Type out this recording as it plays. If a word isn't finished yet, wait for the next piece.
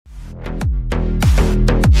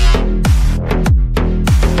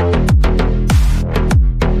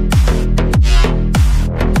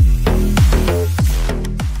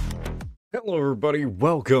everybody?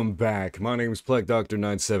 Welcome back. My name is Plague Doctor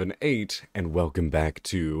 978, and welcome back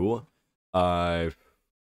to Dying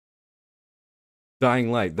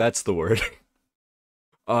Light. That's the word.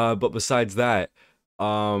 But besides that,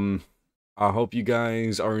 I hope you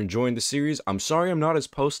guys are enjoying the series. I'm sorry I'm not as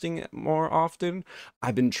posting more often.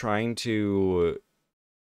 I've been trying to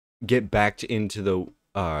get back into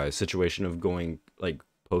the situation of going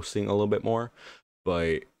posting a little bit more,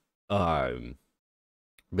 but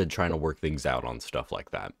been trying to work things out on stuff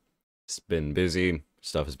like that. It's been busy,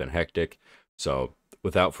 stuff has been hectic, so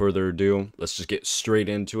without further ado, let's just get straight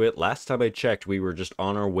into it. Last time I checked, we were just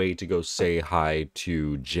on our way to go say hi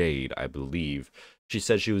to Jade, I believe. She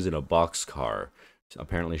said she was in a boxcar.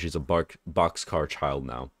 Apparently she's a boxcar child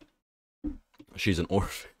now. She's an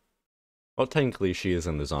orphan. Well, technically she is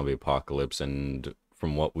in the zombie apocalypse, and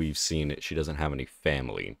from what we've seen, she doesn't have any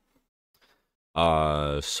family.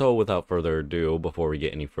 So without further ado, before we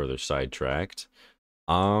get any further sidetracked,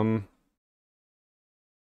 let's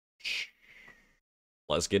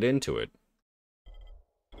get into it.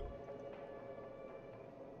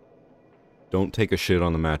 Don't take a shit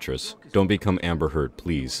on the mattress. Don't become Amber Heard,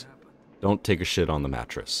 please. Don't take a shit on the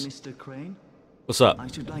mattress. Mr. Crane? What's up? I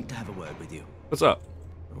should like to have a word with you. What's up?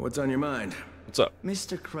 What's on your mind? What's up?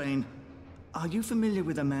 Mr. Crane, are you familiar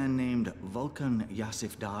with a man named Vulcan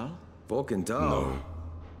Yasif Dahl? Vulcan Dahl? No.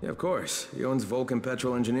 Yeah, of course. He owns Vulcan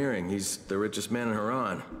Petrol Engineering. He's the richest man in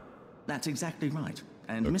Haran. That's exactly right.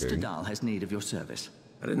 And Okay. Mr. Dahl has need of your service.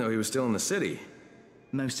 I didn't know he was still in the city.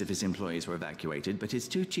 Most of his employees were evacuated, but his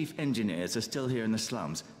two chief engineers are still here in the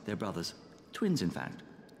slums. They're brothers. Twins, in fact.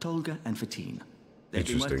 Tolga and Fatin. They've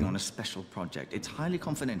been working on a special project. It's highly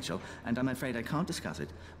confidential, and I'm afraid I can't discuss it,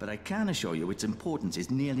 but I can assure you its importance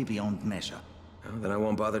is nearly beyond measure. Oh, then I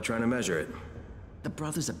won't bother trying to measure it. The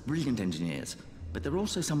brothers are brilliant engineers, but they're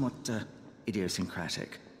also somewhat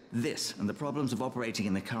idiosyncratic. This and the problems of operating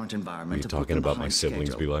in the current environment. What are you talking about my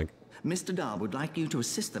siblings be like? Mr. Dahl would like you to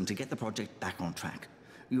assist them to get the project back on track.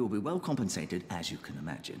 You will be well compensated, as you can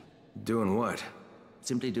imagine. Doing what?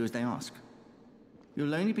 Simply do as they ask.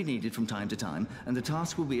 You'll only be needed from time to time, and the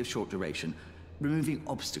task will be of short duration. Removing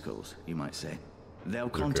obstacles, you might say. They'll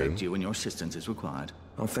contact you when your assistance is required.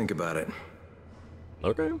 I'll think about it.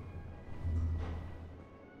 Okay.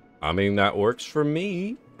 I mean, that works for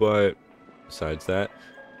me, but besides that,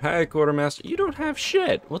 hey, Quartermaster, you don't have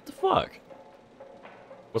shit. What the fuck?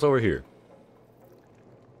 What's over here?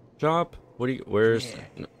 Shop? What do you? Where's?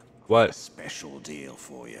 Yeah. What? A special deal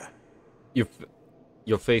for you.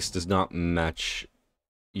 Your face does not match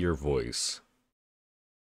your voice.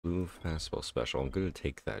 Blue fastball special. I'm gonna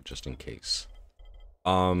take that just in case.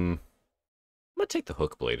 I'm gonna take the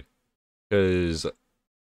hook blade, cause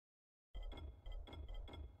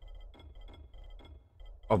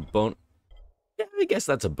a bone. Yeah, I guess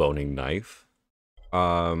that's a boning knife.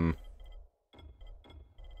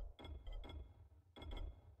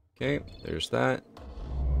 Okay, there's that.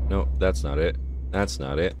 No, that's not it. That's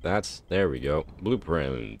not it. There we go.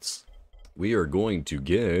 Blueprints. We are going to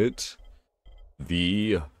get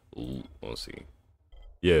the, let's see.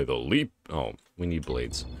 Yeah, the leap. Oh, we need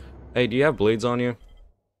blades. Hey, do you have blades on you?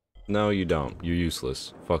 No, you don't. You're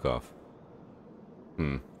useless. Fuck off.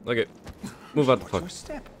 Look at. Move out the fuck.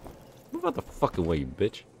 Move out the fucking way, you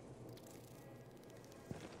bitch.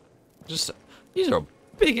 These are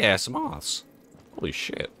big ass moths. Holy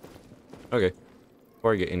shit. Okay.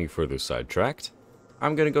 Before I get any further sidetracked,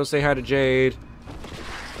 I'm gonna go say hi to Jade.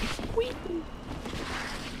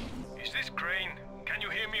 Is this Crane? Can you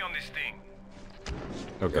hear me on this thing?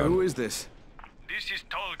 Okay. Who is this? This is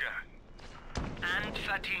Tolga. And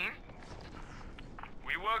Fatin?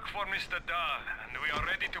 We work for Mr. Dahl, and we are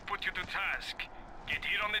ready to put you to task. Get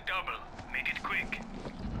here on the double. Make it quick.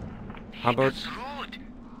 How about? That's rude.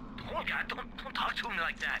 Tolga, don't talk to him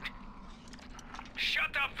like that.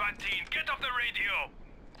 Shut up, Fatin. Get off the radio.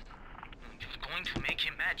 You're going to make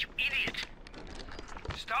him mad, you idiot.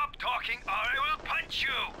 Stop talking or I will punch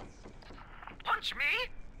you. Punch me?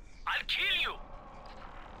 I'll kill you.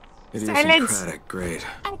 Idiosyncratic, great.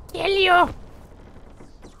 I'll kill you.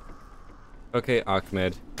 Okay,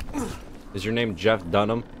 Ahmed. Is your name Jeff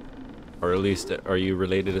Dunham? Or at least, are you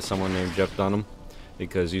related to someone named Jeff Dunham?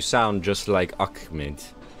 Because you sound just like Ahmed.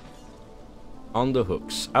 On the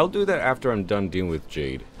hooks. I'll do that after I'm done dealing with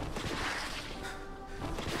Jade.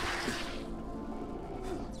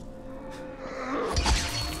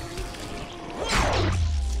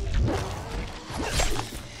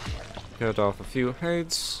 Cut off a few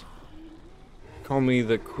heads. Call me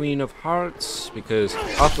the Queen of Hearts, because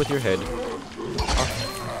off with your head. Off.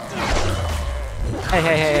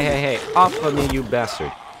 Hey, off of me, you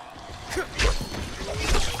bastard.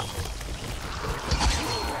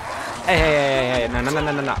 Hey, no.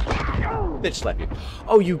 Bitch slap you.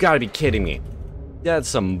 Oh, you gotta be kidding me. That's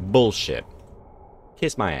some bullshit.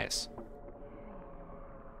 Kiss my ass.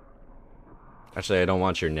 Actually, I don't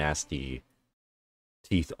want your nasty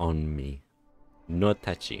teeth on me. No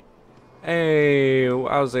touchy. Hey,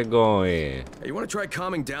 how's it going? Hey, you want to try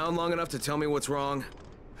calming down long enough to tell me what's wrong?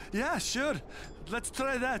 Yeah, sure. Let's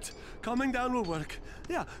try that. Calming down will work.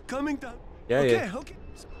 Yeah, calming down. Yeah, okay, yeah. Okay.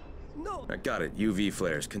 No. I got it. UV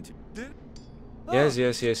flares. Continue. Yes.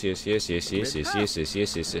 Shut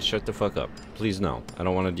the fuck up. Please, no. I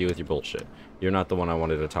don't want to deal with your bullshit. You're not the one I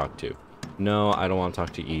wanted to talk to. No, I don't want to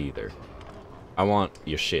talk to you either. I want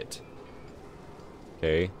your shit.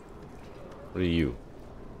 Okay? What are you?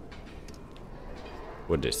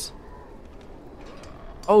 What is?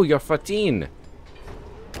 Oh, you're 14.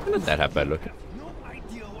 I'm not that bad looking. No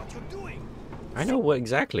idea what you're doing. I know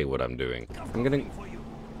exactly what I'm doing. I'm gonna...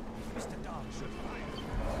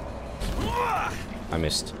 I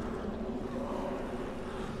missed.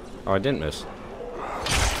 Oh, I didn't miss.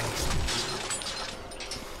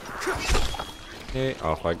 Okay,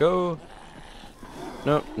 off I go.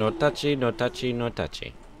 No, no touchy, no touchy, no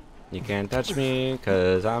touchy. You can't touch me,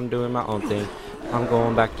 cause I'm doing my own thing. I'm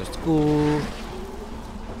going back to school.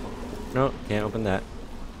 No, can't open that.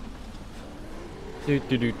 Do.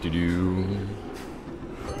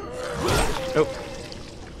 Nope.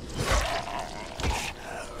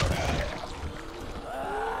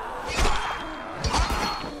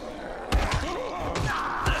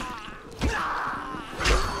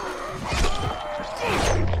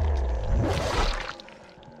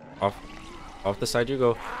 Off the side you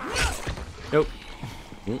go. Nope.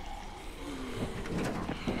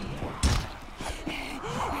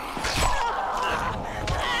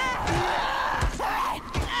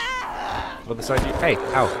 Off the side you. Hey,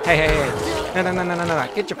 ow. Hey. No.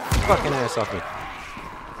 Get your fucking ass off me.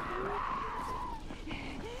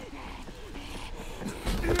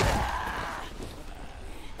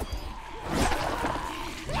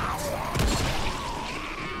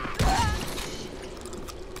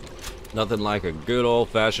 Nothing like a good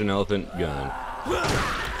old-fashioned elephant gun.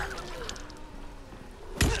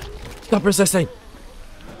 Stop resisting!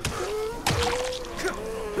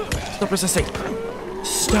 Stop resisting!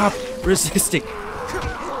 Stop resisting!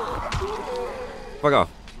 Fuck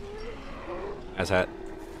off. Ass hat.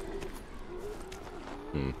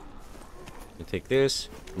 You take this.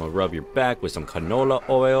 I'm gonna rub your back with some canola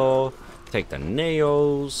oil. Take the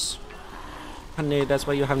nails. Honey, that's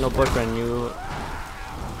why you have no boyfriend, you...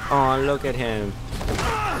 Oh, look at him.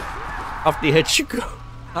 Off the edge you go.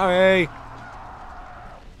 Sorry.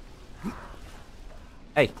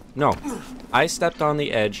 Hey, no. I stepped on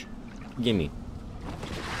the edge. Gimme.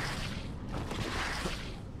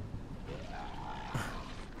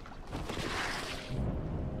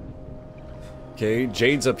 Okay,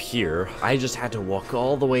 Jade's up here. I just had to walk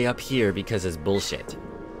all the way up here because it's bullshit.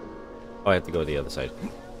 Oh, I have to go to the other side.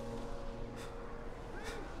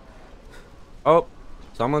 Oh.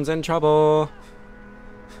 Someone's in trouble.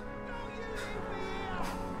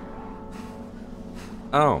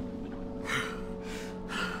 Oh.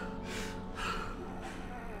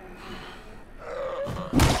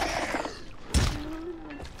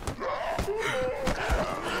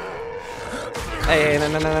 Hey,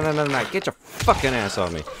 no. Get your fucking ass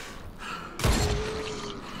off me.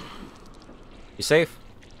 You safe?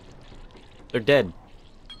 They're dead.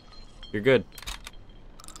 You're good.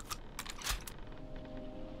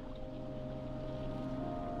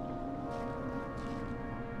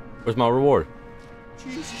 Where's my reward?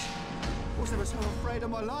 Jesus, I was never so afraid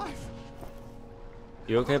of my life.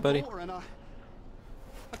 You okay, buddy?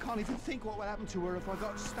 I can't even think what would happen to her if I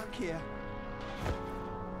got stuck here.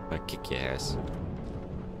 I kick your ass.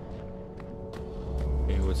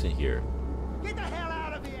 Okay, what's in here? Get the hell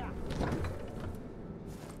out of here!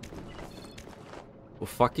 Well,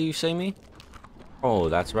 fuck you, say me? Oh,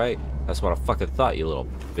 that's right. That's what I fucking thought, you little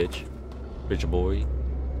bitch. Bitch boy.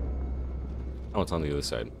 Oh, it's on the other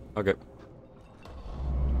side. Okay.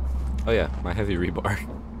 Oh yeah, my heavy rebar.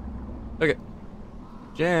 Okay.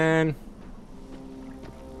 Jen!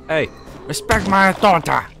 Hey! Respect my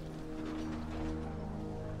daughter!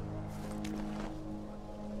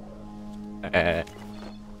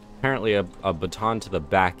 Apparently a baton to the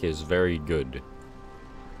back is very good.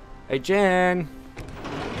 Hey, Jen!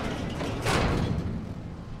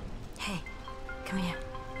 Hey, come here.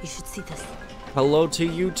 You should see this. Hello to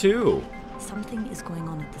you too! Something is going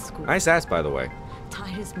on at the school. Nice ass, by the way.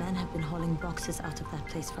 Tyler's men have been hauling boxes out of that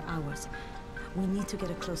place for hours. We need to get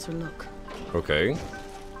a closer look. Okay.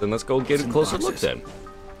 Then let's go get a closer look then.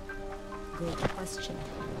 Good question.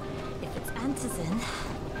 If it's antizin,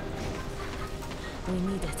 We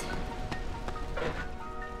need it.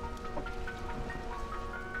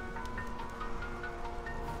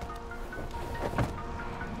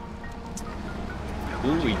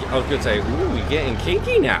 Ooh, I was gonna say, ooh, we getting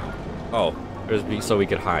kinky now. Oh, so we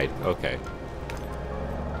could hide. Okay.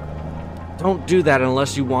 Don't do that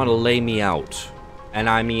unless you want to lay me out. And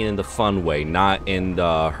I mean in the fun way, not in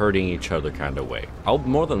the hurting each other kind of way. I'm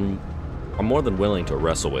more than willing to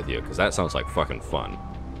wrestle with you, because that sounds like fucking fun.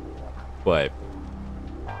 But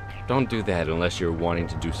don't do that unless you're wanting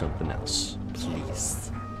to do something else.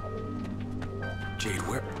 Please. Jade,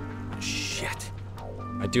 where? Shit.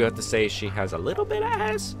 I do have to say she has a little bit of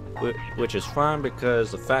ass, which is fine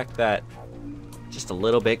because the fact that just a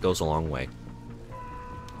little bit goes a long way.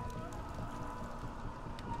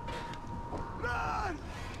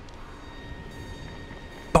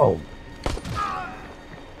 Boom.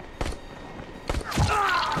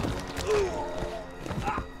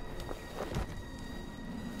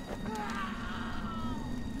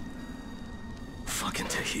 Fucking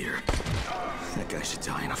Tahir. That guy should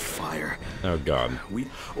die in a fire. Oh god.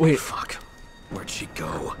 Wait. Fuck. Where'd she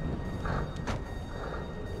go?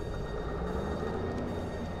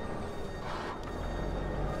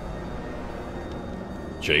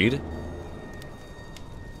 Jade?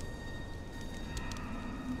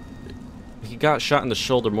 He got shot in the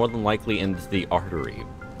shoulder, more than likely into the artery.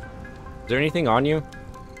 Is there anything on you?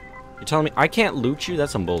 You're telling me I can't loot you?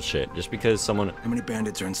 That's some bullshit. Just because someone... How many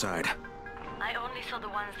bandits are inside? I only saw the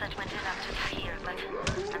ones that went in after Tahir, but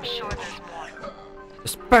I'm sure there's more.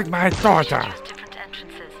 Respect my daughter! Just different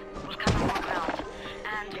entrances. We'll cover more ground,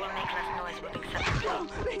 and we'll make less noise moving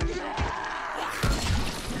separately.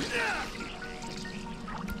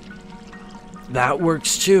 That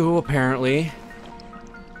works too, apparently.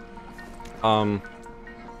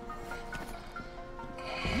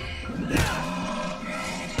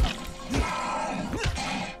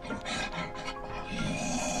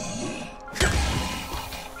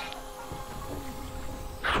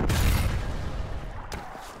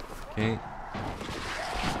 Okay.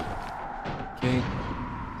 Okay.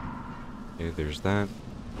 Okay, there's that.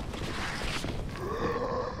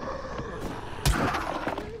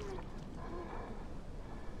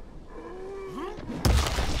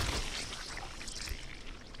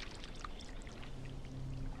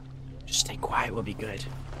 Just stay quiet, we'll be good.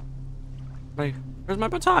 Where's my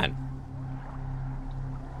baton?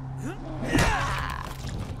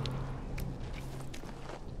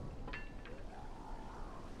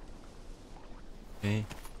 Okay.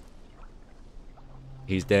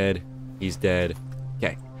 He's dead. He's dead.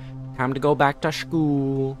 Okay. Time to go back to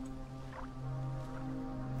school.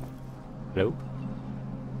 Hello?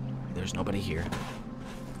 There's nobody here.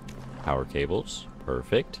 Power cables.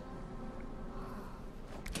 Perfect.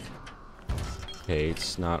 Okay,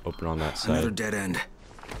 it's not open on that side. Another dead end.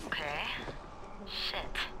 Okay. Shit.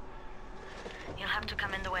 You'll have to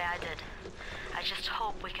come in the way I did. I just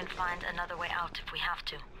hope we can find another way out if we have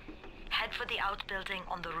to. Head for the outbuilding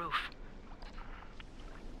on the roof.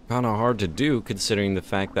 Kinda hard to do considering the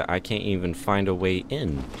fact that I can't even find a way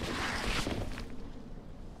in.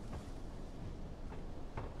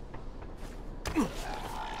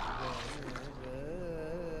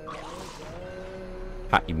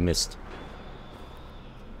 Ha, you missed.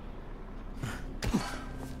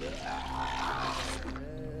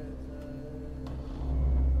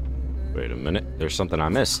 Wait a minute, there's something I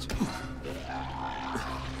missed.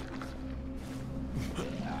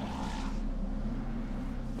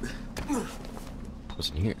 What's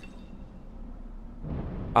in here?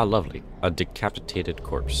 Ah, lovely. A decapitated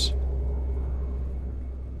corpse.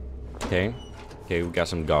 Okay. Okay, we got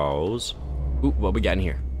some gauze. Ooh, what we got in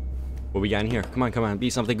here? What we got in here? Come on, come on. Be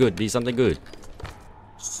something good. Be something good.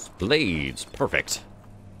 Blades. Perfect.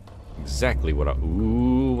 Exactly what I...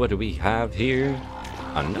 Ooh, what do we have here?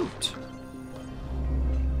 A note.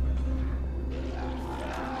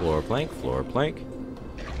 Floor plank. Floor plank.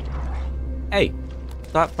 Hey.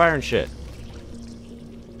 Stop firing shit.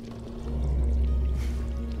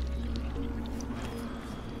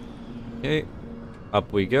 Okay.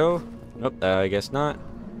 Up we go. Nope, I guess not.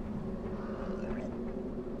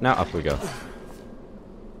 Now up we go.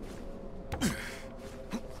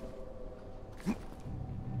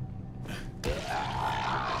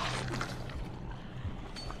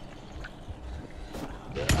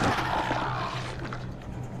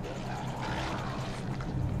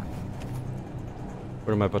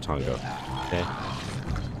 Where did my baton go? Okay.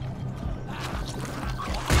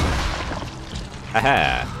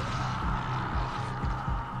 Aha!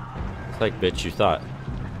 It's like bitch you thought.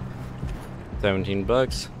 17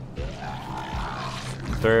 bucks.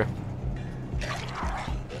 Sir.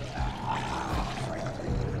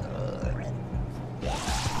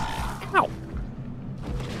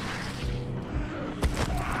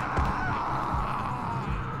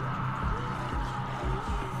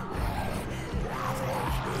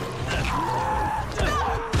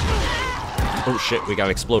 shit, we got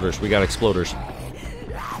exploders. We got exploders.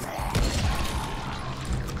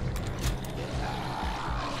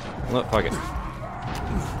 Look, fuck it.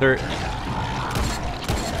 Third.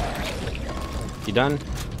 You done?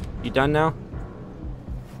 You done now?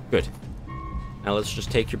 Good. Now let's just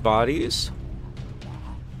take your bodies.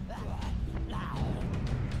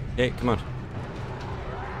 Okay, come on.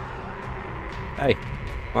 Hey,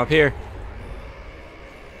 come up here.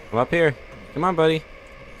 Come up here. Come on, buddy.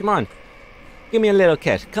 Come on. Give me a little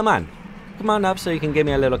kiss. Come on. Come on up so you can give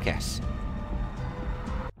me a little kiss.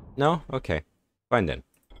 No? Okay. Fine then.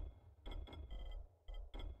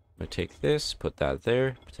 I'm gonna take this, put that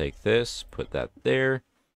there. Take this, put that there.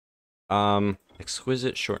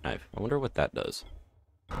 Exquisite short knife. I wonder what that does.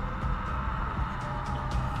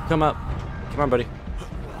 Come up. Come on, buddy.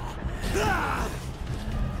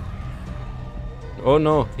 Oh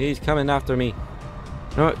no, he's coming after me.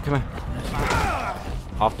 No, come on.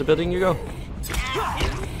 Off the building you go.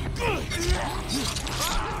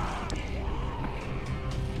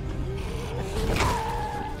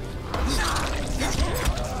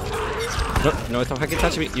 No, no, don't fucking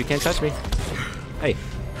touch me. You can't touch me. Hey.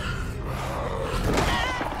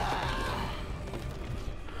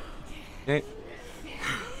 Okay.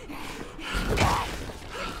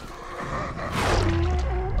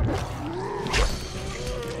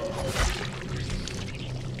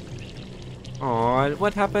 Aw,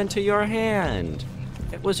 what happened to your hand?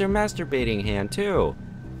 It was your masturbating hand, too.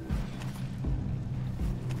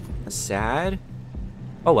 That's sad.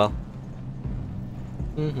 Oh well.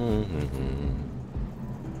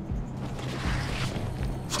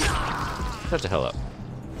 Shut the hell up.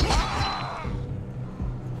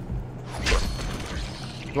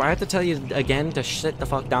 Do I have to tell you again to sit the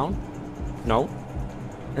fuck down? No?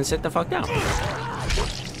 Then sit the fuck down.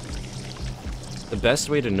 The best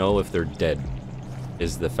way to know if they're dead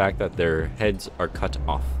is the fact that their heads are cut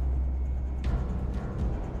off.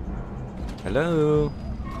 Hello?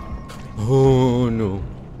 Oh no.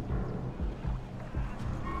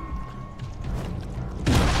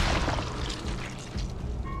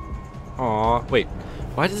 Aw, wait.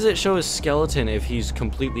 Why does it show his skeleton if he's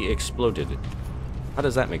completely exploded? How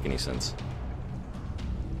does that make any sense?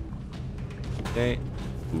 Okay.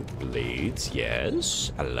 Ooh, blades,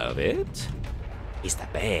 yes. I love it. He's the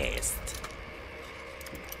best.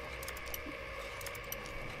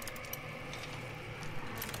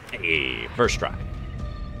 Hey, first try.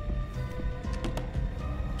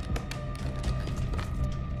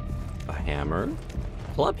 A hammer.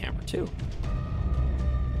 Club hammer, too.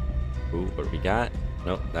 Ooh, what do we got?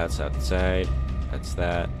 Nope, that's outside. That's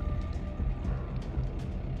that.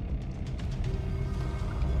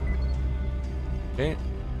 Okay.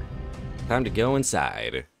 Time to go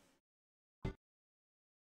inside.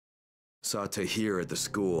 Saw Tahir at the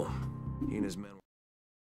school. He and his men.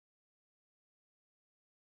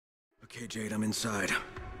 Okay, Jade, I'm inside.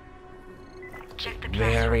 Check the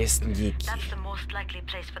Very classroom. sneaky. That's the most likely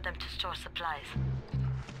place for them to store supplies.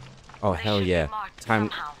 Oh, They hell should be yeah. marked Time.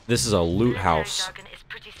 somehow. This is a loot Military house. jargon is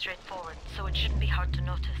pretty straightforward, so it shouldn't be hard to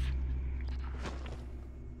notice.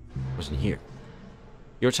 Wasn't here.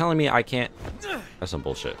 You're telling me I can't... That's some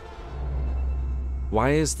bullshit.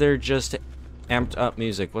 Why is there just amped up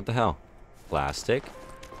music? What the hell? Plastic.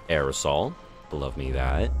 Aerosol. Love me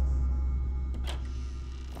that.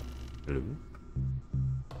 Hello?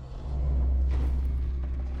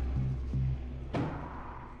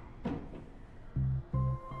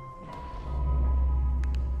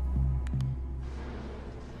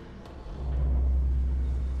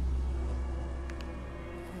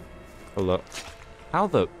 Hello? How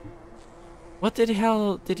the... What the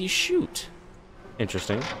hell did he shoot?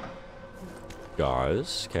 Interesting.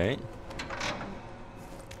 Gauze, okay.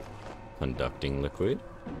 Conducting liquid.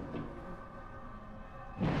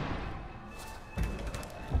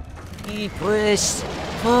 Hey, push,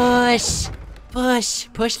 push, push,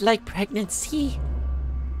 push like pregnancy.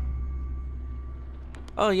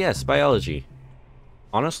 Oh yes, biology.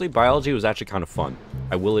 Honestly, biology was actually kind of fun.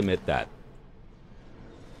 I will admit that.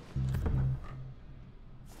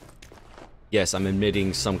 Yes, I'm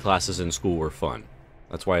admitting some classes in school were fun.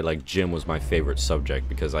 That's why, like, gym was my favorite subject,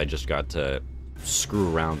 because I just got to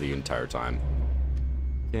screw around the entire time.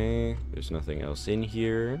 Okay, there's nothing else in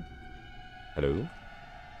here. Hello?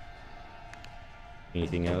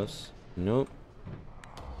 Anything else? Nope.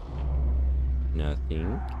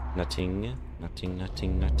 Nothing. Nothing. Nothing,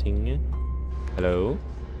 nothing, nothing. Hello?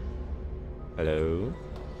 Hello?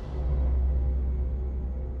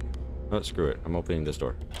 Oh, screw it. I'm opening this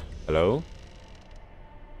door. Hello?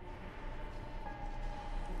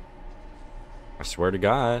 I swear to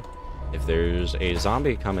God, if there's a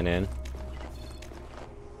zombie coming in,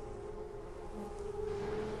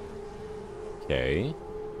 Okay.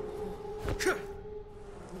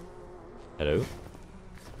 Hello?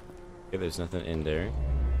 Okay, there's nothing in there.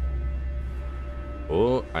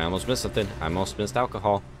 Oh, I almost missed something. I almost missed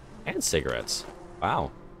alcohol. And cigarettes.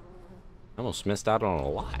 Wow. I almost missed out on a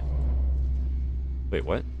lot. Wait,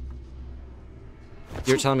 what?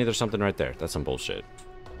 You're telling me there's something right there. That's some bullshit.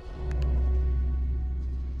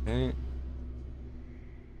 Okay.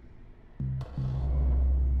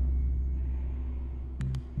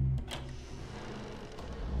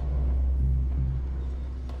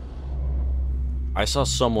 I saw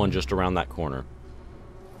someone just around that corner.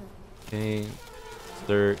 Okay.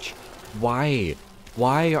 Search. Why?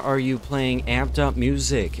 Why are you playing amped up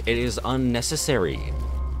music? It is unnecessary.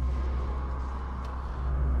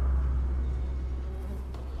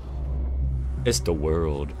 It's the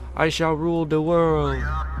world. I shall rule the world. We don't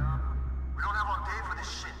have all day for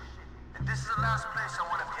this shit. And this is the last place I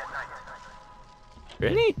want to be at night.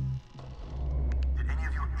 Really? Did any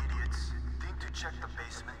of you idiots think to check the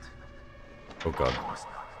basement? Oh god. Of course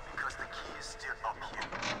not, because the key is still up here.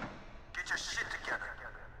 Get your shit together.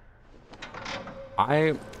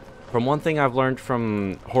 From one thing I've learned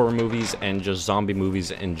from horror movies and just zombie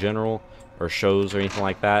movies in general, or shows or anything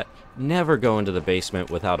like that, never go into the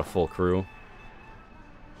basement without a full crew.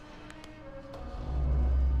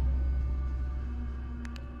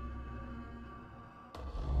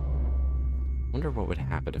 Wonder what would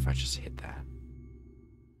happen if I just hit that.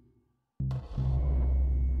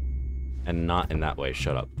 And not in that way,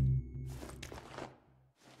 shut up.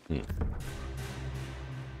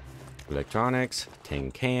 Electronics,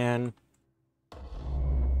 tin can.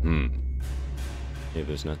 Okay,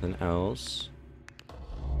 there's nothing else.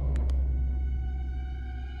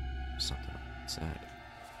 Something outside.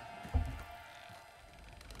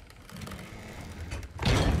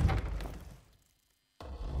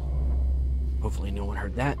 Hopefully no one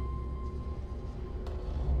heard that.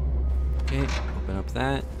 Okay, open up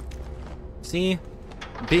that. See?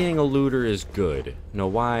 Being a looter is good. Know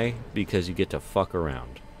why? Because you get to fuck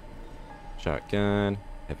around. Shotgun,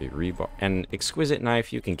 heavy rebar, and exquisite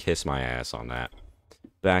knife, you can kiss my ass on that.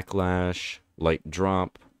 Backlash, light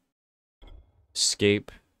drop,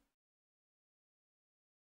 escape.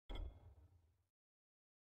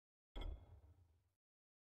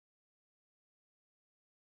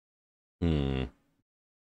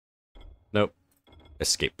 Nope.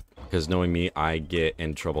 Escape. Because knowing me, I get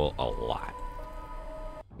in trouble a lot.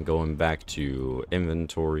 Going back to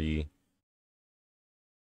inventory.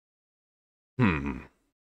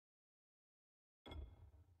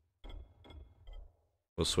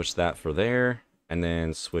 We'll switch that for there. And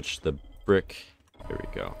then switch the brick. There we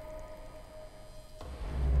go.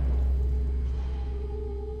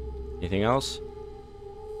 Anything else?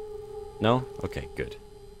 No? Okay, good.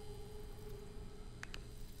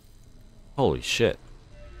 Holy shit.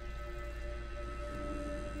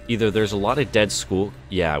 Either there's a lot of dead school...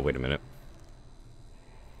 Yeah, wait a minute.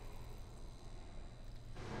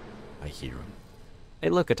 I hear him. Hey,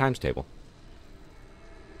 look, a times table.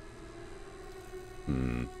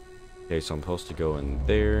 Okay, so I'm supposed to go in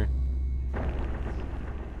there.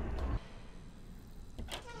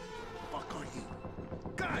 Fuck are you?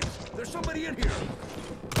 Guys, there's somebody in here.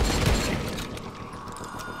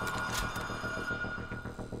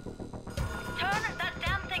 Turn that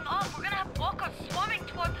damn thing off. We're gonna have walkers swarming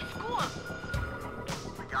toward the school.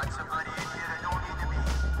 We got somebody in here that don't need to be.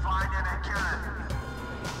 Find them and kill them.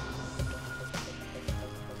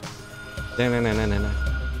 No.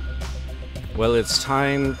 Well, it's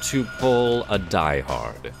time to pull a Die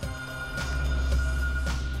Hard.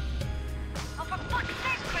 Oh, for fuck's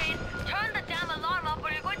sake, Crane! Turn the damn alarm off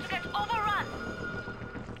or you're going to get overrun!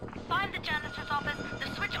 Find the janitor's office. The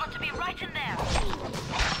switch ought to be right in there.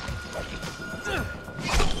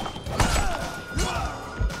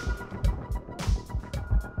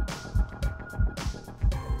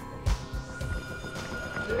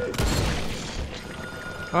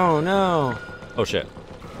 Oh, no! Oh, shit.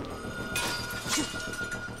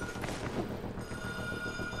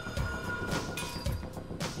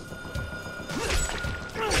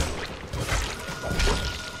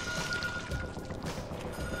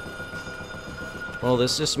 Well,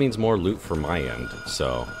 this just means more loot for my end,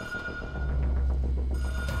 so...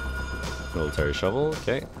 Military shovel,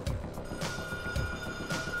 okay.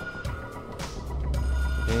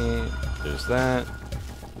 Okay, there's that.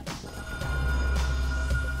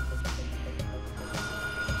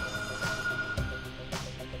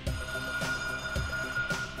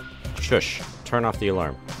 Shush. Turn off the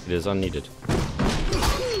alarm. It is unneeded.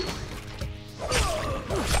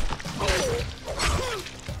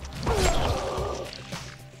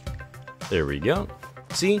 There we go.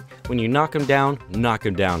 See, when you knock him down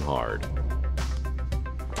hard.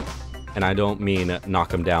 And I don't mean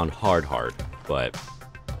knock him down hard, but...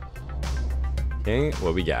 Okay,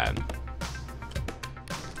 what we got?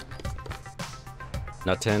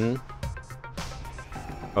 Nothing.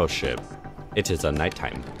 Oh shit. It is a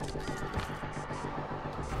nighttime.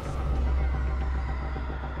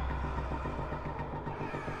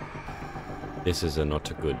 This is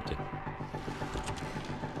not good.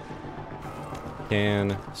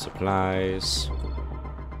 Can, supplies.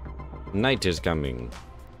 Night is coming.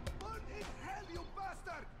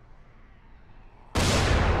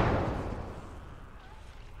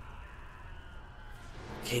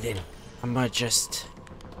 Okay then, I'ma just...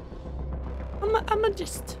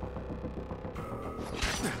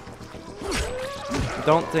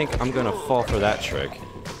 Don't think I'm gonna fall for that trick.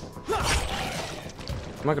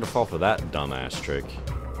 I'm not gonna fall for that dumbass trick.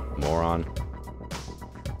 Moron.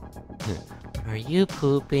 Are you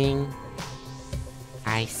pooping?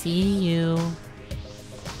 I see you.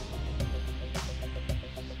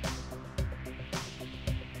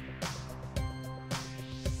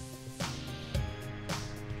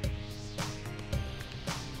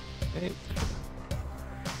 Okay.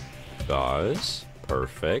 Gauze.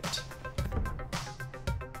 Perfect.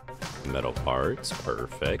 Metal parts.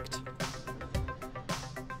 Perfect.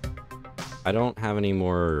 I don't have any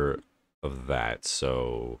more of that,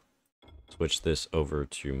 so switch this over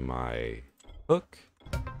to my hook.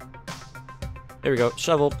 There we go,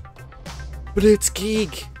 shovel.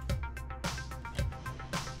 Blitzkrieg.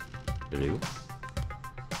 Hello.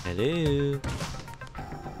 Hello.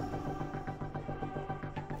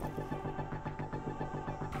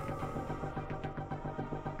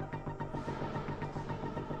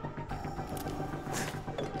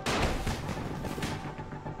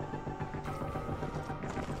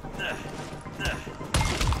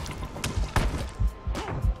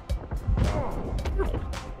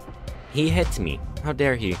 He hit me. How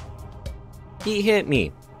dare he? He hit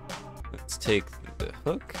me. Let's take the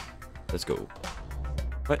hook. Let's go.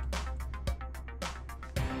 What?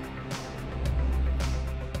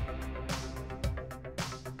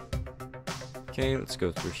 Okay, let's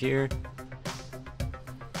go through here.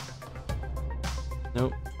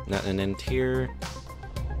 Nope. Nothing in here.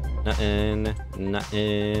 Nothing.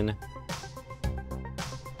 Nothing.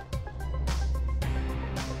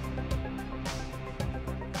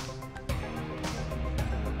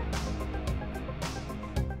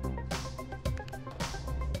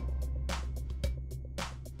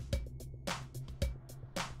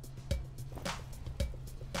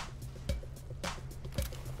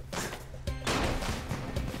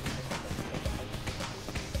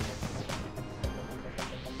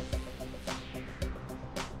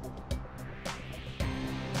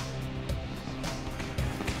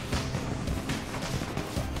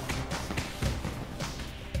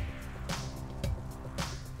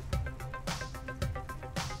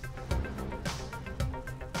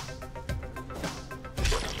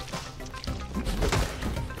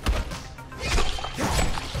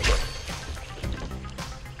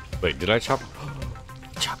 Wait, did I chopped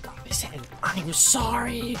off his head? I'm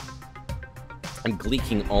sorry. I'm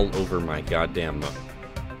gleeking all over my goddamn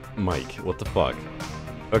mic. What the fuck?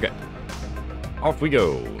 Okay. Off we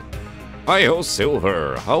go. Hi-ho,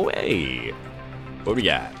 Silver. Away. What do we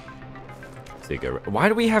got? Cigarette. Why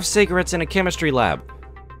do we have cigarettes in a chemistry lab?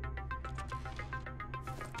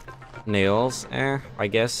 Nails. I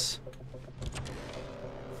guess.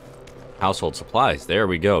 Household supplies. There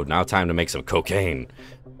we go. Now time to make some cocaine.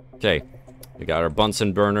 Okay, we got our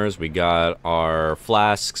Bunsen burners, we got our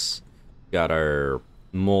flasks, we got our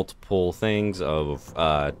multiple things of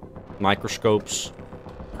microscopes.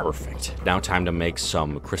 Perfect. Now time to make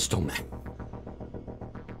some crystal meth.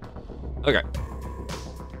 Okay.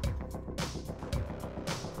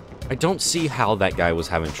 I don't see how that guy was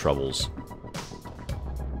having troubles.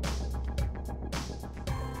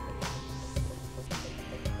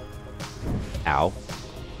 Ow.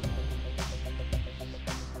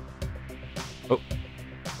 Oh.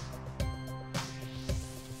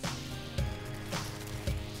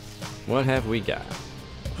 What have we got?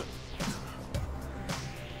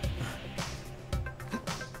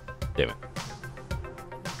 Damn it.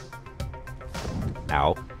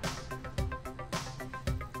 Ow.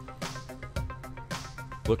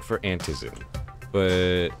 Look for antizin.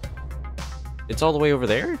 But it's all the way over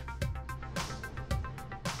there?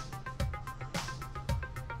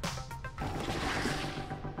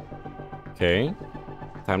 Okay.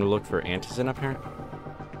 Time to look for antizin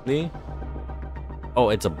apparently. Oh,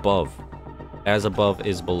 it's above. As above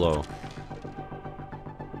is below.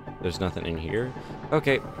 There's nothing in here.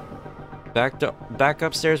 Okay. Back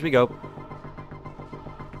upstairs we go.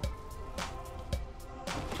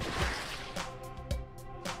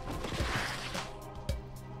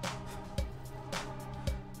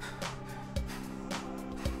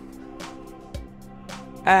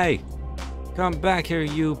 Hey! Come back here,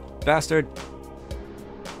 you bastard!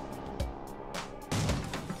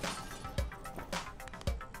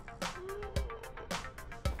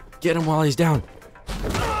 Get him while he's down!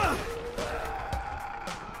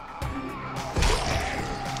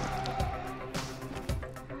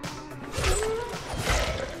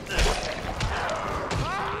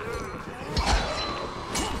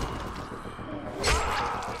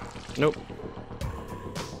 Nope.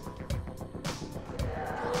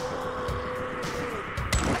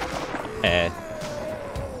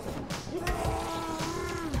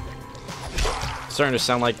 Starting to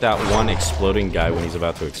sound like that one exploding guy when he's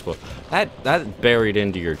about to explode. That buried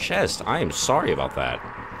into your chest. I am sorry about that.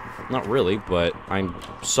 Not really, but I'm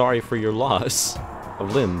sorry for your loss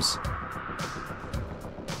of limbs.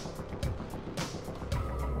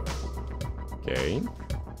 Okay.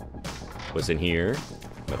 What's in here?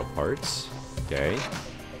 Metal parts. Okay.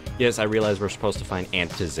 Yes, I realize we're supposed to find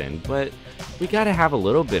antizin, but we gotta have a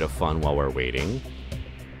little bit of fun while we're waiting.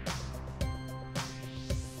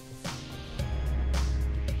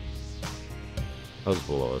 Those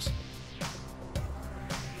below us.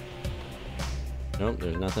 Nope,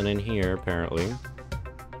 there's nothing in here, apparently.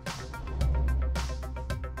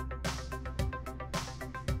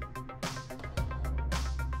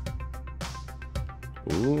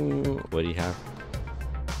 Ooh, what do you have?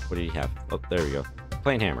 What do you have? Oh, there we go.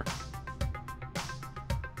 Plain hammer.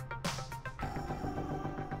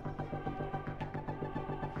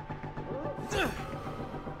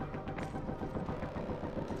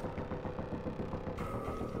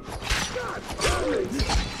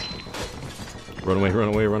 Run away, run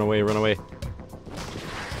away, run away, run away.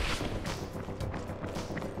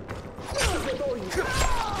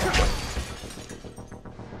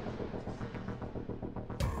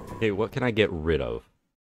 Okay, what can I get rid of?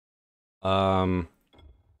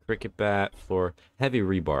 Cricket bat, floor, heavy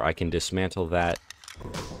rebar. I can dismantle that.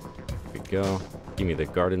 There we go. Give me the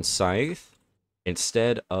garden scythe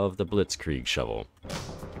instead of the blitzkrieg shovel.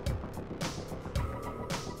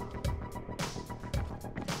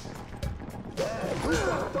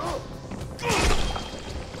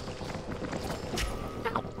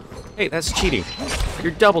 Hey, that's cheating.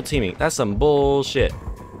 You're double teaming. That's some bullshit.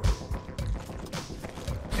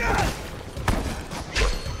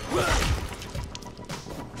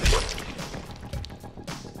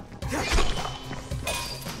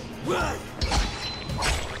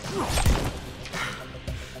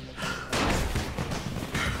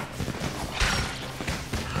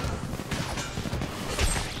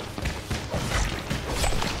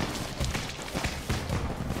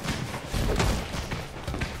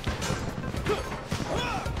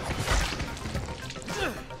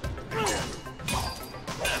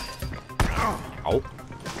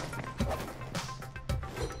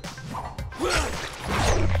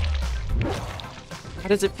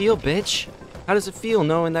 How does it feel, bitch? How does it feel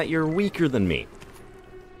knowing that you're weaker than me?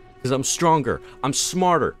 Because I'm stronger, I'm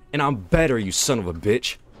smarter, and I'm better, you son of a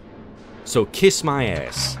bitch. So kiss my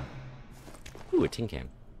ass. Ooh, a tin can.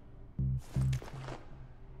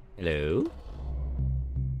 Hello?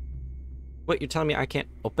 What, you're telling me I can't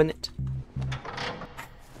open it?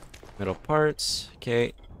 Metal parts,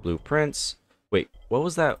 okay. Blueprints. Wait, what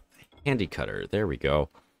was that? Handy cutter, there we go.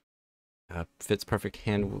 Fits perfect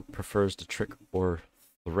hand, prefers to trick or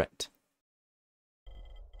threat.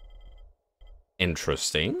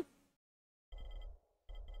 Interesting.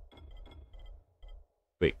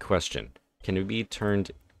 Wait, question. Can it be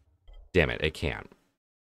turned... Damn it, it can.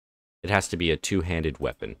 It has to be a two-handed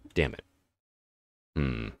weapon. Damn it.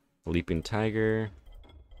 Leaping tiger.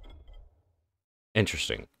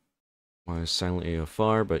 Interesting. Well, silently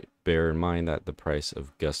afar, but bear in mind that the price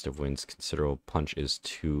of gust of wind's considerable punch is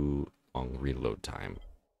too long reload time.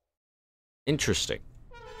 Interesting.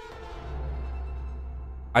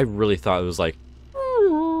 I really thought it was like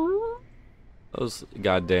those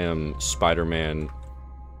goddamn Spider-Man.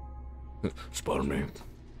 Spider-Man.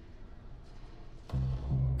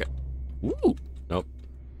 Okay. Ooh. Nope.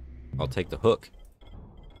 I'll take the hook.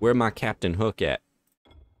 Where my Captain Hook at?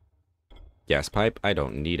 Gas pipe? I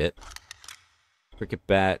don't need it. Cricket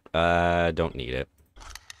bat? Don't need it.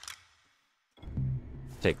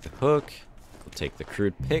 Take the hook. We'll take the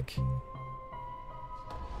crude pick.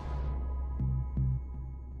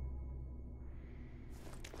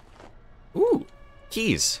 Ooh,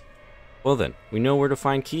 keys. Well then, we know where to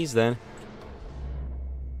find keys then.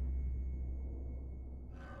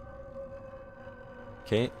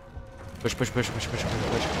 Okay. Push, push, push, push, push, push,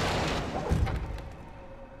 push.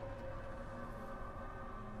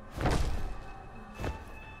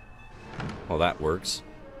 Well, that works.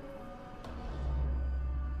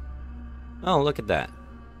 Oh, look at that.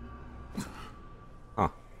 Huh.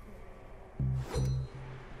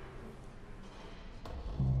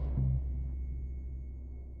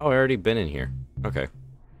 Oh, I already been in here. Okay.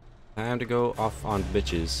 Time to go off on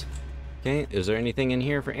bitches. Okay, is there anything in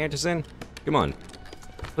here for Anderson? Come on.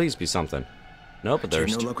 Please be something. Nope, but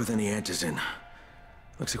there's... No luck with any antizin.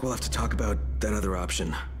 Looks like we'll have to talk about that other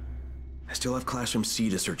option. I still have Classroom C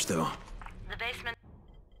to search, though. The basement.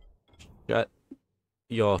 Shut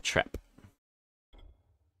your trap.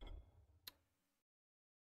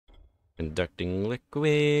 Conducting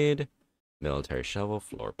liquid. Military shovel,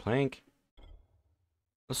 floor plank.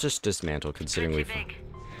 Let's just dismantle, considering we've...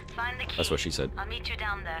 Find the key. That's what she said. I'll meet you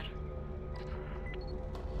down there.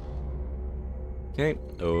 Okay,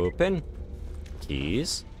 open.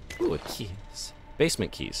 Keys. Ooh, keys.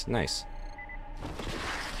 Basement keys. Nice.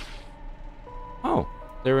 Oh,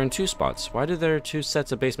 they were in 2 spots. Why do there 2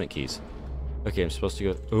 sets of basement keys? Okay, I'm supposed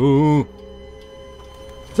to go... Ooh!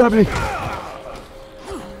 Stop me!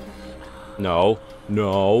 No.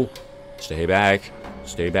 No. Stay back.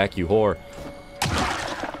 Stay back, you whore.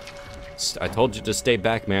 I told you to stay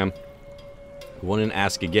back, ma'am. I wouldn't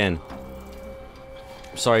ask again.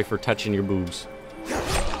 I'm sorry for touching your boobs.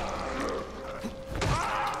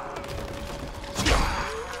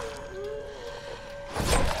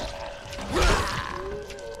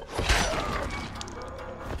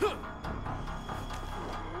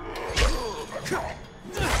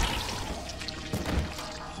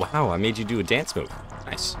 Wow, I made you do a dance move.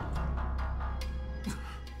 Nice.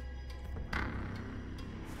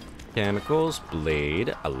 Chemicals,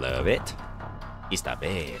 blade, I love it. It's the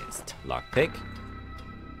best. Lockpick.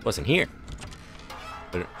 Wasn't here.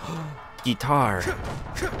 But guitar.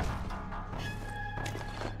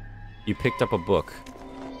 You picked up a book.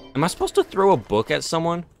 Am I supposed to throw a book at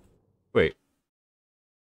someone? Wait.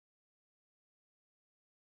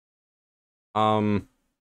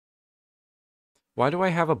 Why do I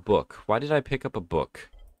have a book? Why did I pick up a book?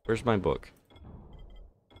 Where's my book?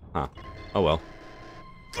 Huh. Oh well.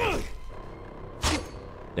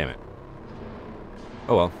 Damn it.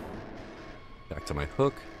 Oh well. Back to my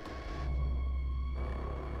hook.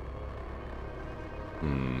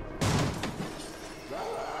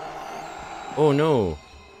 Oh no.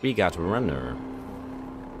 We got a runner.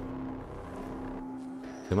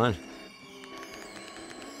 Come on.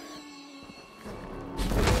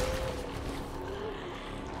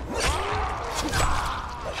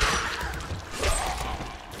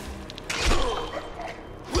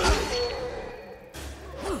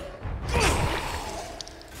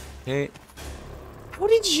 Okay. How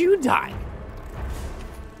did you die?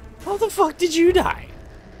 How the fuck did you die?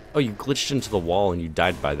 Oh, you glitched into the wall and you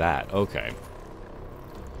died by that. Okay.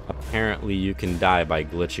 Apparently you can die by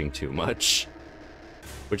glitching too much.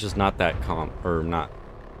 Which is not that not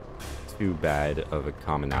too bad of a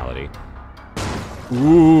commonality.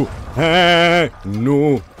 Ooh! Hey!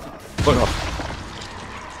 No! Fuck off.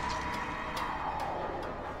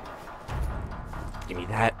 Give me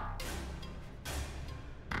that.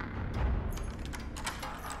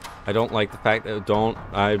 I don't like the fact that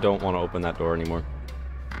I don't want to open that door anymore.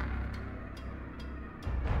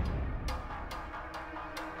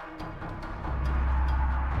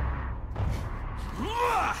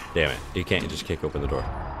 Damn it. You can't just kick open the door.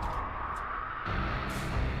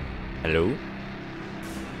 Hello?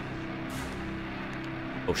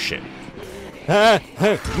 Oh shit. Ah,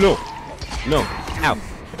 ah, no. No. Ow.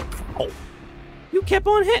 Oh. You kept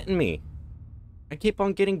on hitting me. I keep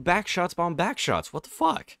on getting back shots on back shots. What the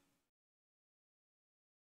fuck?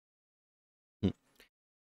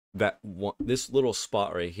 That one, this little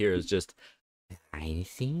spot right here is just... I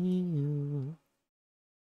see you.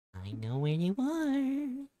 I know where you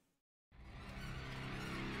are.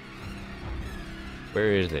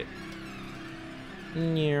 Where is it?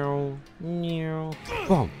 No, no.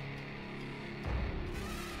 Boom.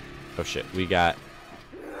 Oh shit, we got...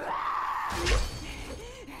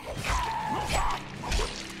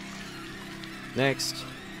 Next.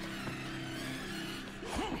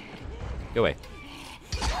 Go away.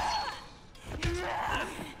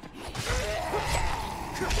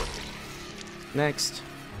 Next.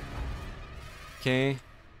 Okay.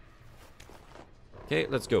 Okay,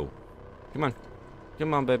 let's go. Come on.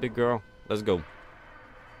 Come on, baby girl. Let's go.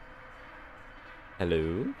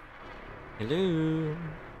 Hello? Hello?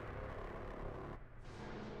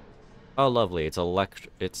 Oh, lovely. It's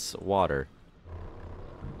it's water.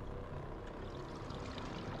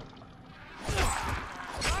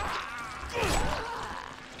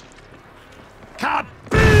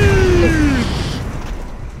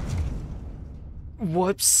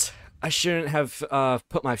 Whoops. I shouldn't have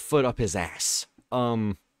put my foot up his ass.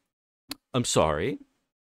 I'm sorry.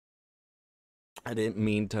 I didn't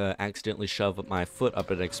mean to accidentally shove my foot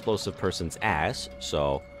up an explosive person's ass,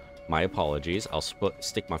 so my apologies. I'll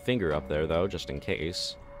stick my finger up there, though, just in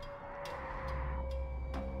case.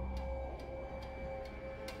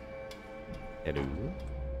 Hello?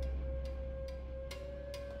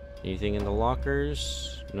 Anything in the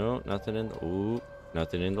lockers? No, nothing in the... Ooh,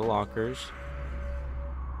 nothing in the lockers.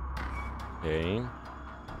 Okay.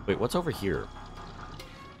 Wait, what's over here?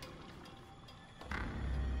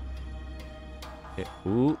 Okay.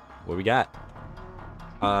 Ooh, what we got?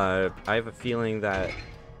 I have a feeling that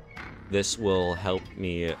this will help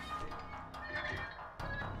me.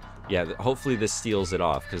 Yeah, hopefully this seals it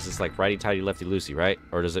off, because it's like righty-tighty, lefty-loosey, right?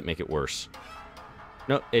 Or does it make it worse?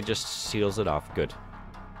 No, it just seals it off. Good.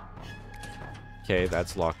 Okay,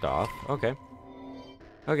 that's locked off. Okay.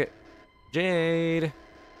 Okay. Jade!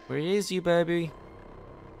 Where is you, baby?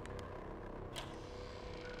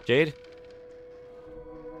 Jade?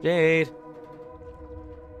 Jade?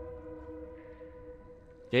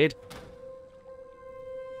 Jade?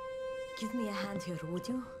 Give me a hand here, would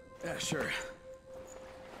you? Yeah, sure.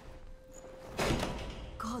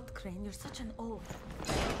 God, Crane, you're such an oaf.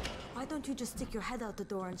 Why don't you just stick your head out the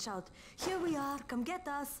door and shout, "Here we are, come get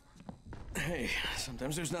us"? Hey,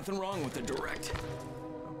 sometimes there's nothing wrong with the direct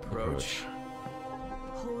approach.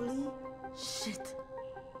 Holy shit.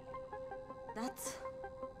 That's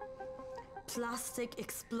plastic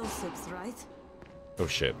explosives, right? Oh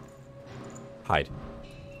shit. Hide.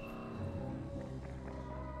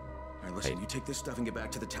 Alright, listen, you take this stuff and get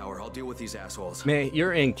back to the tower. I'll deal with these assholes. Man,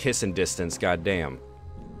 you're in kissing distance, goddamn.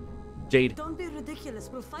 Jade. Don't be ridiculous,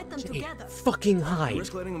 we'll fight them Jade, together. fucking hide.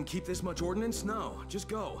 Risk letting them keep this much ordnance? No, just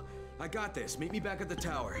go. I got this. Meet me back at the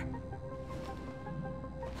tower.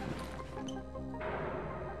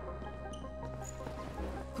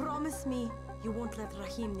 Promise me you won't let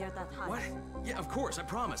Rahim near that hive. What? Yeah, of course. I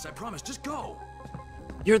promise. I promise. Just go.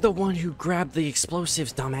 You're the one who grabbed the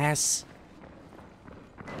explosives, dumbass.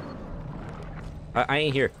 I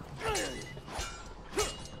ain't here.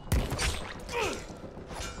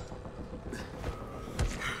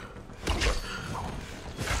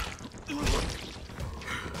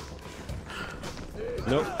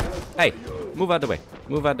 Nope. Hey, move out the way.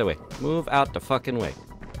 Move out the way. Move out the fucking way.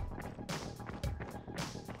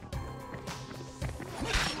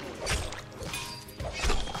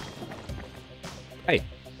 Hey,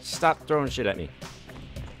 stop throwing shit at me.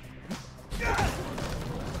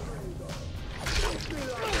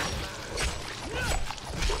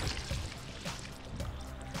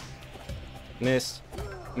 Miss.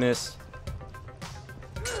 Miss.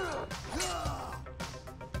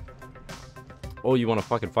 Oh, you want to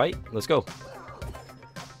fucking fight? Let's go.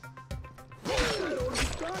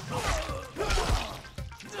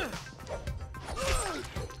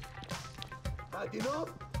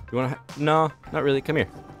 You want to? No, not really. Come here.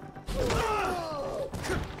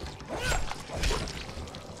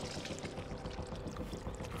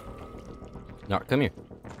 No, come here.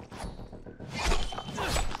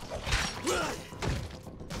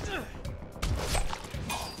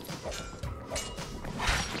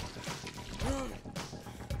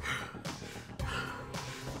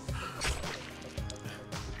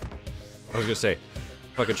 I was gonna say,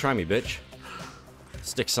 fucking try me, bitch.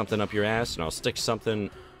 Stick something up your ass, and I'll stick something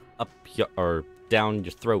up your, or down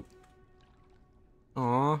your throat.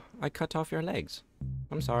 Aw, I cut off your legs.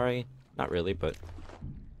 I'm sorry. Not really, but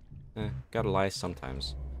gotta lie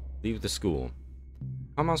sometimes. Leave the school.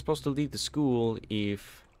 How am I supposed to leave the school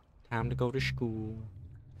if time to go to school?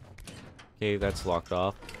 Okay, that's locked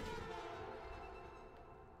off.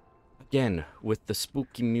 Again, with the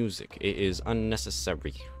spooky music, it is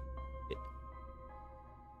unnecessary.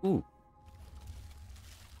 Ooh.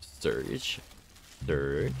 Search.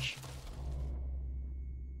 Search.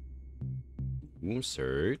 Ooh,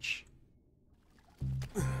 search.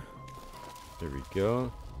 There we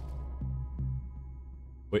go.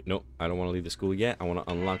 Wait, no, I don't want to leave the school yet. I want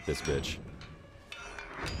to unlock this bitch.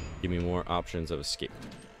 Give me more options of escape.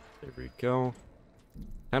 There we go.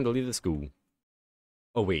 Time to leave the school.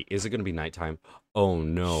 Oh, wait, is it going to be nighttime? Oh,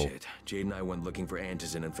 no. Shit. Jade and I went looking for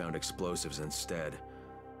antizin and found explosives instead.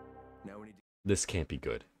 Now we need to... This can't be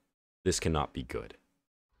good. This cannot be good.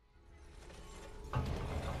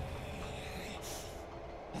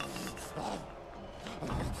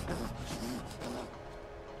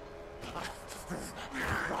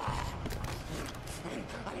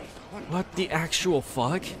 What the actual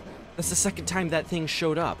fuck? That's the second time that thing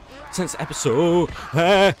showed up since episode.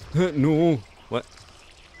 No. What?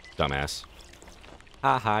 Dumbass.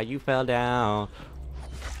 Haha, you fell down.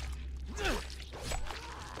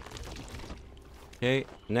 Okay,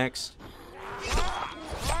 next. You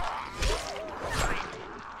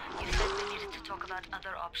said we needed to talk about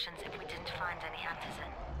other options if we didn't find any antizin.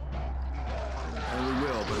 And we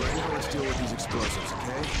will, but right now let's deal with these explosives,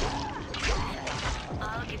 okay?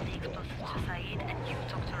 I'll give the explosives to Saeed and you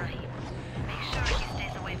talk to Rahim. Make sure he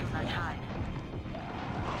stays away from that hive.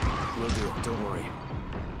 Will do, don't worry.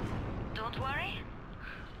 Don't worry?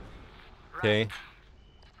 Okay.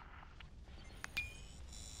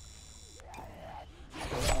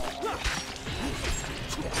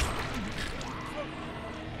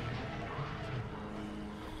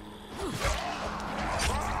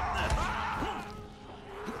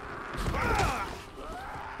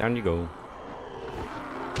 Down you go.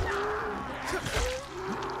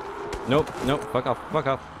 Nope, nope, fuck off, fuck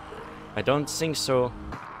off. I don't think so.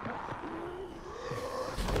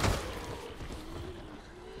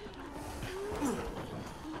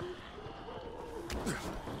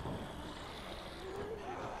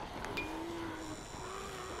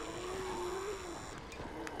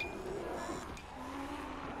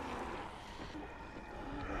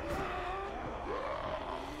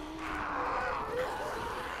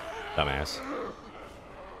 Dumbass.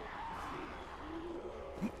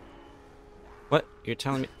 What? You're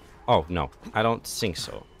telling me? Oh, no. I don't think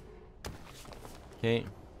so. Okay.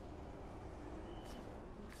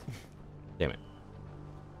 Damn it.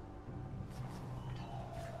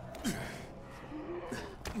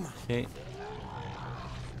 Okay.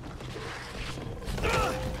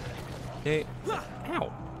 Okay.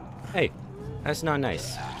 Ow. Hey. That's not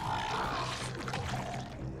nice.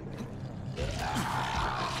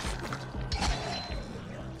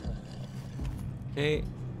 Okay.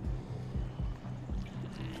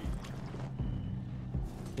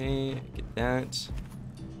 Okay, get that.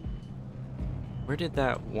 Where did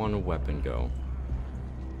that one weapon go?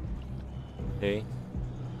 Okay.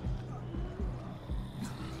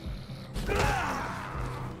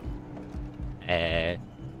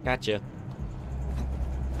 Gotcha.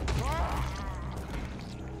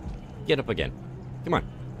 Get up again. Come on,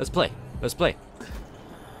 let's play. Let's play.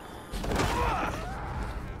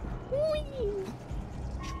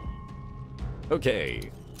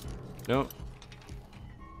 Okay. No.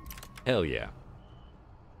 Hell yeah.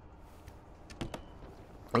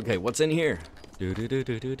 Okay, what's in here? Do do do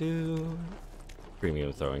do do do.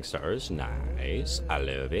 Premium throwing stars. Nice. I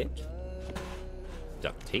love it.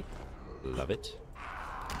 Duct tape. Love it.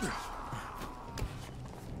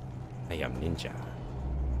 I am ninja.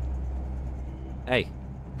 Hey.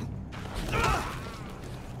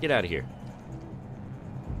 Get out of here.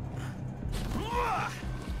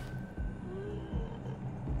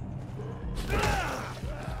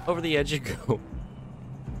 Over the edge you go.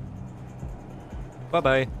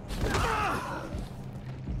 Bye-bye.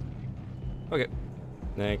 Okay.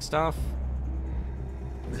 Next off.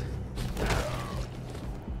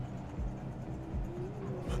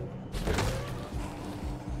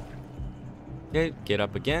 Okay, get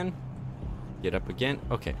up again. Get up again.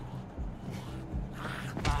 Okay.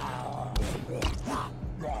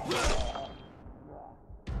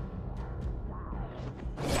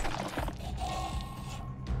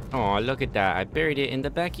 Oh, look at that. I buried it in the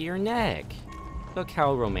back of your neck. Look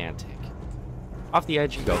how romantic. Off the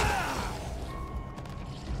edge you go.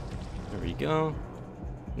 There we go.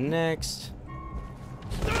 Next.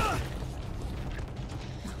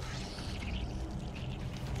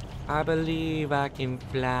 I believe I can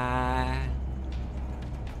fly.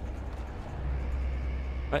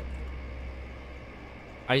 What?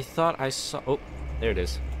 I thought I saw... Oh, there it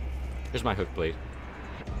is. Here's my hook blade.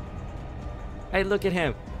 Hey, look at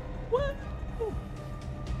him. What?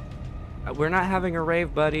 We're not having a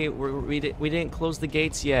rave, buddy. We didn't close the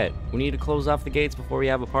gates yet. We need to close off the gates before we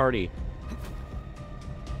have a party.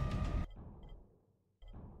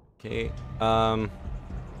 Okay.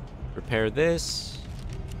 Repair this.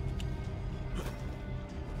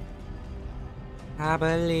 I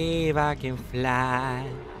believe I can fly.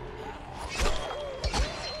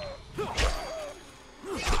 No.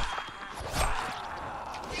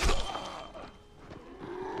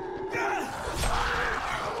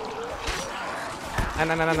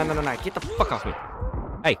 Get the fuck off me.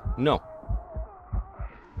 Hey, no.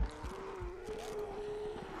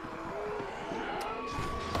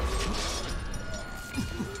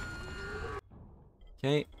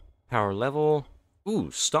 Okay, power level. Ooh,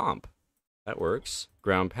 stomp. That works.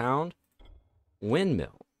 Ground pound.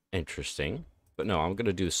 Windmill. Interesting. But no, I'm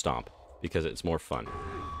gonna do stomp because it's more fun.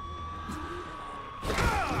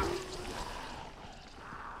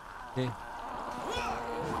 Okay.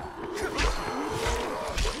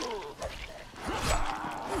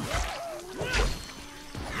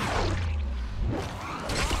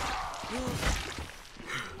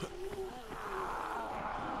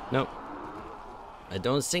 Nope. I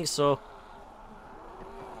don't think so.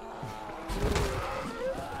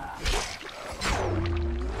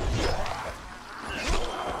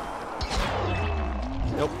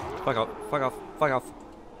 Nope. Fuck off. Fuck off. Fuck off.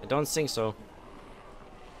 I don't think so.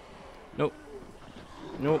 Nope.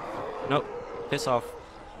 Nope. Nope. Piss off.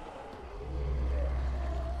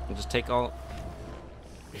 I'll just take all...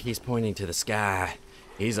 He's pointing to the sky.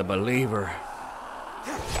 He's a believer.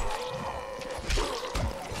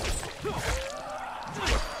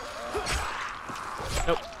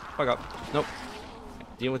 Nope. Fuck up. Nope.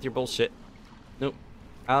 Deal with your bullshit. Nope.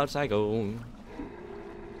 Out I go.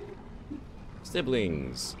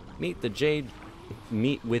 Siblings. Meet the Jade.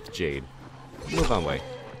 Meet with Jade. Move on way.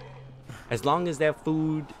 As long as they're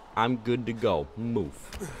food, I'm good to go. Move.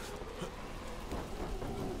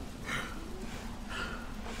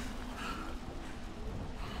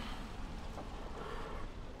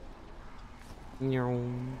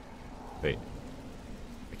 Wait.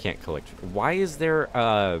 I can't collect. Why is there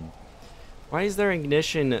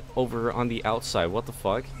ignition over on the outside? What the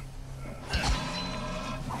fuck?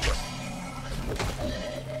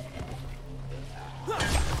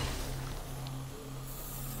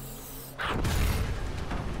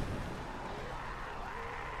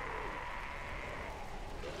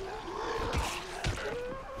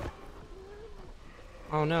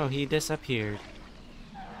 Oh no, he disappeared.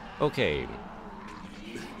 Okay.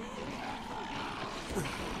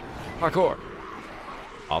 Parkour.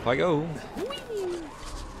 Off I go.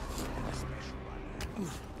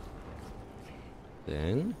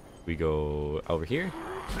 Then we go over here.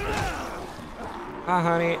 Hi,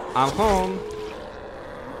 honey. I'm home.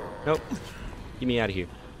 Nope. Get me out of here.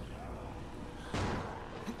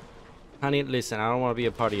 Honey, listen. I don't want to be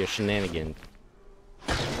a part of your shenanigans.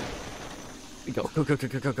 We go. Go, go, go,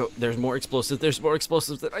 go, go, go. There's more explosives. There's more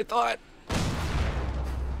explosives than I thought.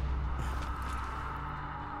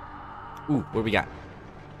 Ooh, what do we got?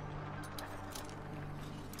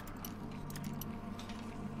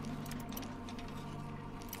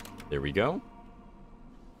 There we go.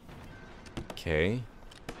 Okay.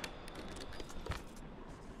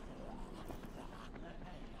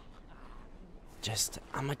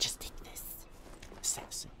 I'ma just take this.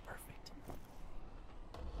 Assassin, perfect.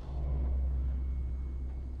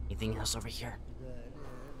 Anything else over here?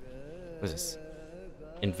 What's this?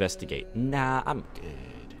 Investigate. Nah, I'm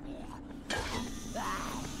good.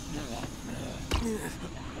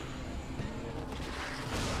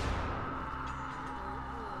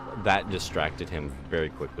 That distracted him very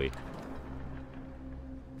quickly.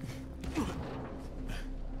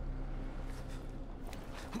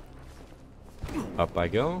 Up I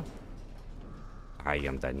go. I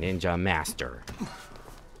am the ninja master.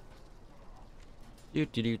 Do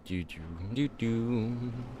do do do do do do.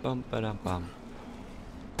 Bum ba dum bum.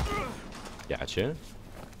 Gotcha.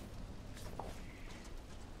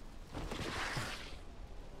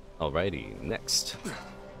 Alrighty, next.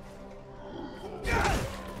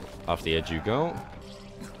 Off the edge you go.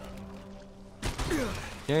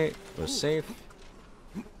 Okay, we're safe.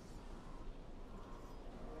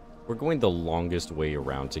 We're going the longest way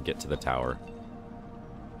around to get to the tower.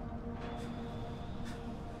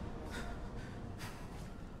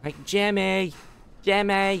 Hey, Jimmy!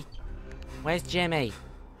 Jimmy! Where's Jimmy?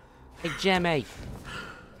 Hey, Jimmy!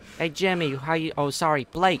 Hey, Jimmy, how you... Oh, sorry,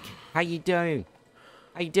 Blake. How you doing?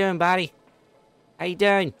 How you doing, buddy? How you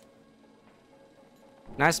doing?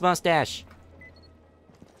 Nice mustache.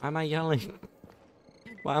 Why am I yelling?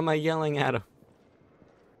 Why am I yelling at him?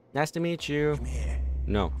 Nice to meet you. Come here.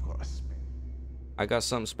 No. Of course. I got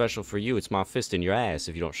something special for you. It's my fist in your ass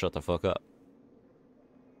if you don't shut the fuck up.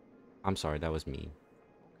 I'm sorry, that was mean.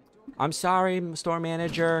 I'm sorry, store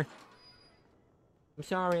manager. I'm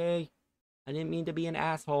sorry. I didn't mean to be an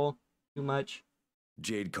asshole too much.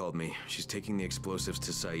 Jade called me. She's taking the explosives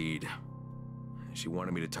to Saeed. She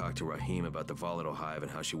wanted me to talk to Rahim about the volatile hive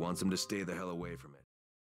and how she wants him to stay the hell away from it.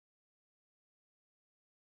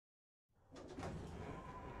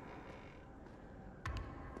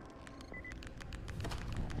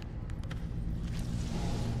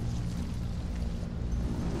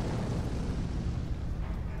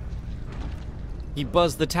 He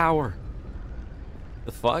buzzed the tower.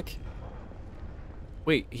 The fuck?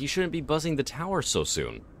 Wait, he shouldn't be buzzing the tower so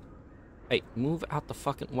soon. Hey, move out the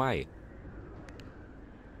fucking way.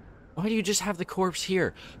 Why do you just have the corpse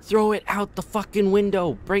here? Throw it out the fucking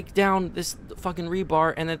window. Break down this fucking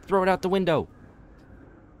rebar and then throw it out the window.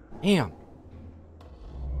 Damn.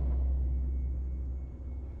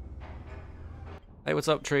 Hey, what's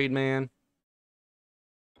up, trade man?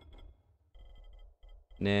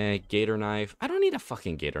 Nah, gator knife. I don't need a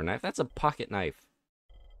fucking gator knife. That's a pocket knife.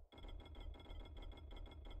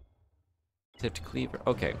 Tipped cleaver.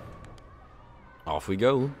 Okay. Off we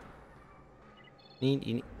go.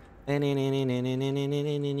 I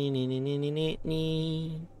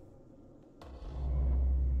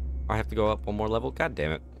have to go up one more level? God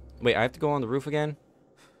damn it. Wait, I have to go on the roof again?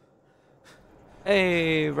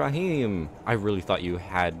 Hey, Rahim. I really thought you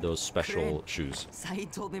had those special shoes.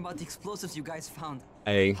 Saeed told me about the explosives you guys found.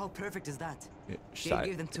 Hey. How perfect is that? They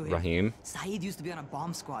gave them to him. Rahim. Saeed used to be on a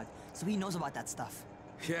bomb squad, so he knows about that stuff.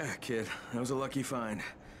 Yeah, kid. That was a lucky find.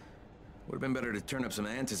 Would have been better to turn up some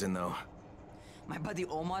antizin, though. My buddy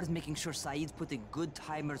Omar is making sure Saeed's putting good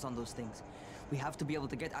timers on those things. We have to be able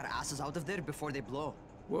to get our asses out of there before they blow.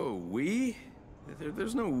 Whoa, we?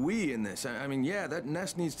 There's no we in this. I mean, yeah, that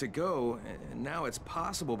nest needs to go, and now it's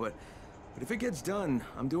possible, but if it gets done,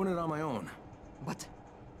 I'm doing it on my own. But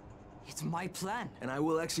it's my plan. And I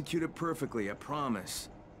will execute it perfectly, I promise.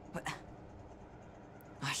 But...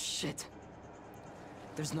 ah, shit.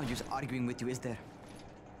 There's no use arguing with you, is there?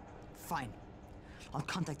 Fine. I'll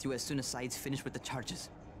contact you as soon as Saeed's finished with the charges.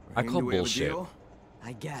 I call bullshit.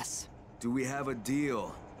 I guess. Do we have a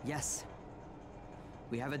deal? Yes.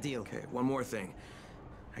 We have a deal. Okay, one more thing.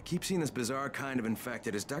 I keep seeing this bizarre kind of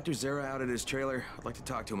infected. Is Dr. Zera out at his trailer? I'd like to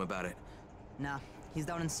talk to him about it. Nah, he's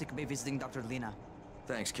down in sick bay visiting Dr. Lena.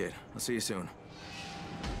 Thanks, kid. I'll see you soon.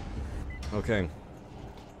 Okay.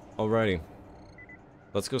 Alrighty.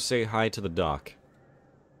 Let's go say hi to the doc.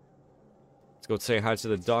 Let's go say hi to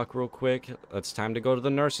the doc real quick. It's time to go to the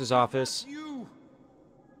nurse's office.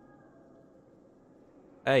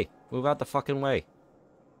 Hey, move out the fucking way.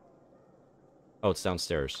 Oh, it's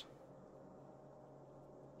downstairs.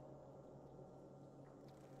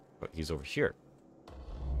 But he's over here.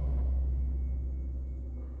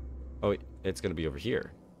 Oh, it's gonna be over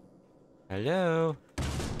here. Hello?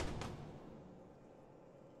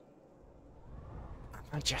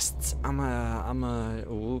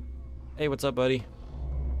 Ooh. Hey, what's up, buddy?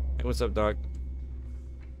 Hey, what's up, dog?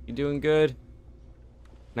 You doing good?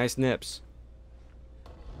 Nice nips.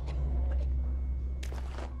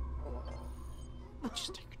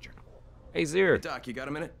 Just take a journal. Hey, Zir. Hey, Doc, you got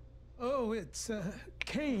a minute? Oh, it's,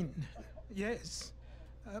 Kane. Yes.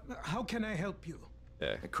 How can I help you?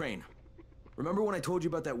 Yeah. Hey, Crane. Remember when I told you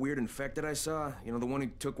about that weird infected I saw? You know, the one who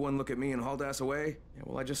took one look at me and hauled ass away? Yeah,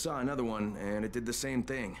 well, I just saw another one, and it did the same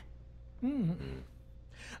thing.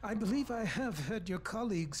 I believe I have heard your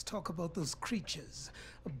colleagues talk about those creatures.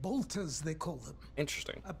 Bolters, they call them.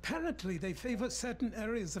 Interesting. Apparently, they favor certain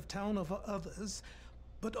areas of town over others,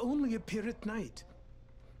 but only appear at night.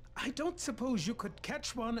 I don't suppose you could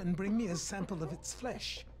catch one and bring me a sample of its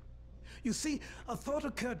flesh. You see, a thought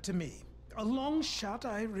occurred to me. A long shot,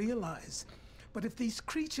 I realize. But if these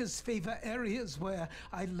creatures favor areas where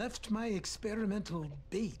I left my experimental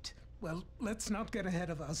bait, well, let's not get ahead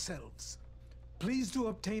of ourselves. Please do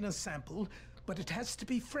obtain a sample, but it has to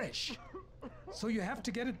be fresh. So you have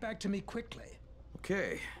to get it back to me quickly.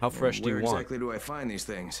 Okay. How fresh do you want? Where exactly do I find these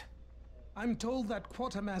things? I'm told that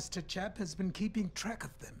quartermaster chap has been keeping track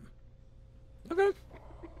of them. Okay.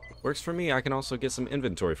 Works for me. I can also get some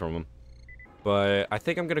inventory from him. But I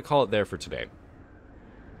think I'm going to call it there for today.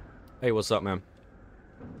 Hey, what's up, man?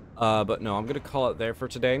 But no, I'm going to call it there for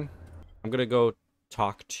today. I'm going to go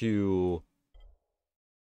talk to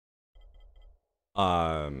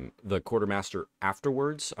the quartermaster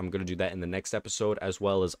afterwards. I'm going to do that in the next episode, as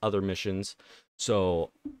well as other missions.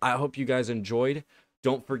 So I hope you guys enjoyed.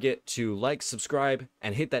 Don't forget to like, subscribe,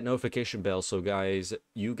 and hit that notification bell so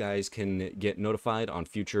you guys can get notified on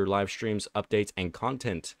future live streams, updates, and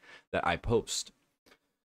content that I post.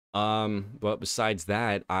 But besides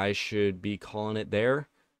that, I should be calling it there.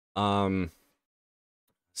 Let's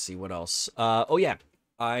see what else. Oh yeah,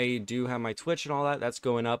 I do have my Twitch and all that. That's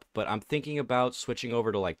going up, but I'm thinking about switching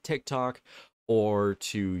over to like TikTok or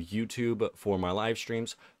to YouTube for my live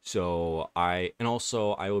streams. So I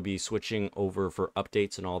will be switching over for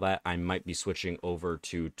updates and all that. I might be switching over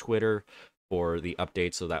to Twitter for the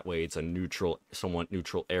updates, so that way it's a somewhat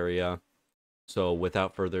neutral area. So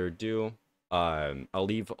without further ado, I'll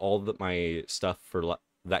leave all my stuff for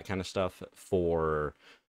that kind of stuff, for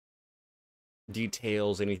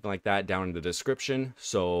details, anything like that, down in the description.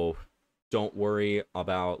 So don't worry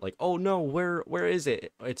about like, oh no, where is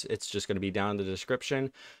it? It's just going to be down in the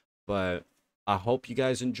description. But I hope you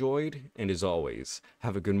guys enjoyed, and as always,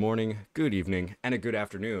 have a good morning, good evening, and a good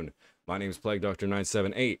afternoon. My name is Plague Doctor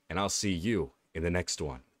 978, and I'll see you in the next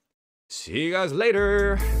one. See you guys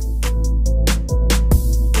later.